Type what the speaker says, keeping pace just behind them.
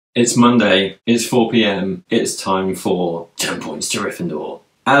It's Monday, it's 4 PM, it's time for 10 points to Ryffindor.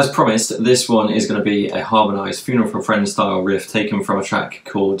 As promised, this one is going to be a harmonised Funeral for a Friend style riff taken from a track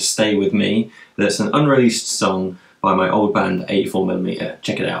called Stay With Me. That's an unreleased song by my old band 84mm.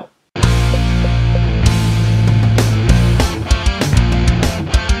 Check it out.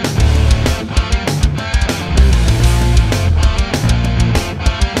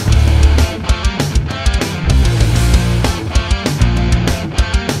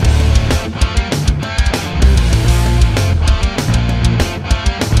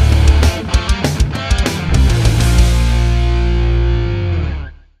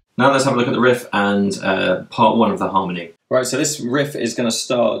 Now let's have a look at the riff and part one of the harmony. Right, so this riff is going to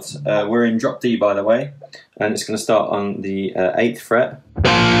start, we're in drop D by the way, and it's going to start on the 8th fret.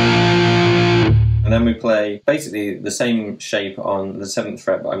 And then we play basically the same shape on the 7th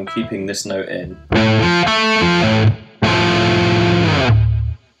fret, but I'm keeping this note in.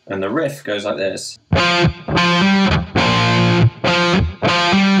 And the riff goes like this.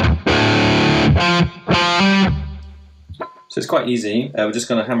 So it's quite easy. We're just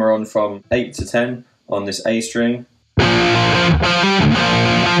going to hammer on from 8 to 10 on this A string.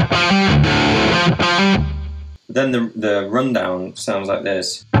 Then the rundown sounds like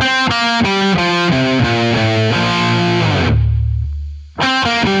this.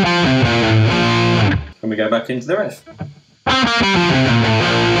 And we go back into the riff.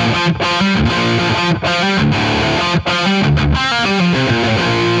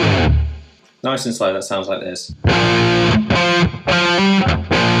 Nice and slow, that sounds like this.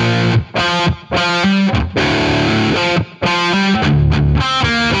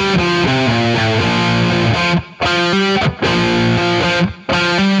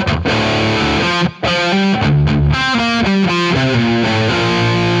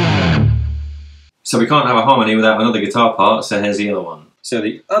 So we can't have a harmony without another guitar part, so here's the other one. So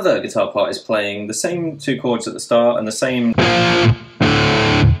the other guitar part is playing the same two chords at the start and the same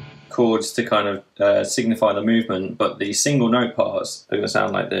chords to kind of signify the movement, but the single note parts are going to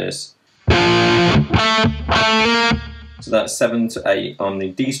sound like this. So that's 7 to 8 on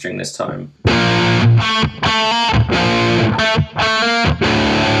the D string this time.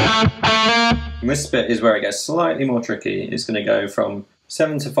 And this bit is where it gets slightly more tricky. It's going to go from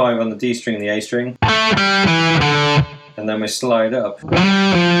 7 to 5 on the D string and the A string, and then we slide up.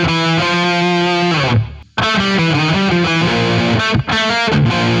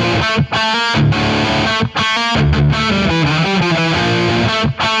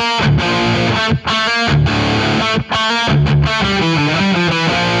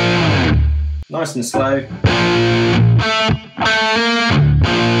 Nice and slow.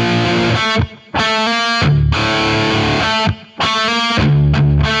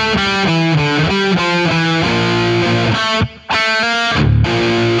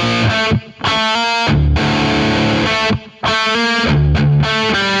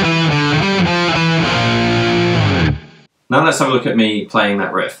 Now let's have a look at me playing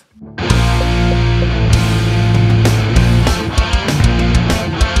that riff.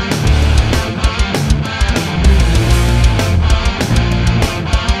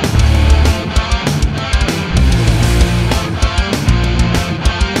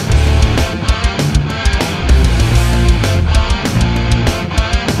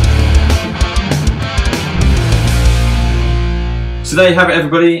 So there you have it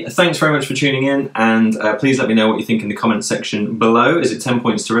everybody, thanks very much for tuning in, and please let me know what you think in the comments section below. Is it 10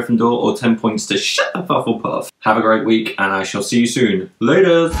 points to Ryffindor or 10 points to shut the Pufflepuff? Have a great week and I shall see you soon.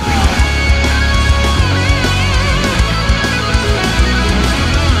 Later!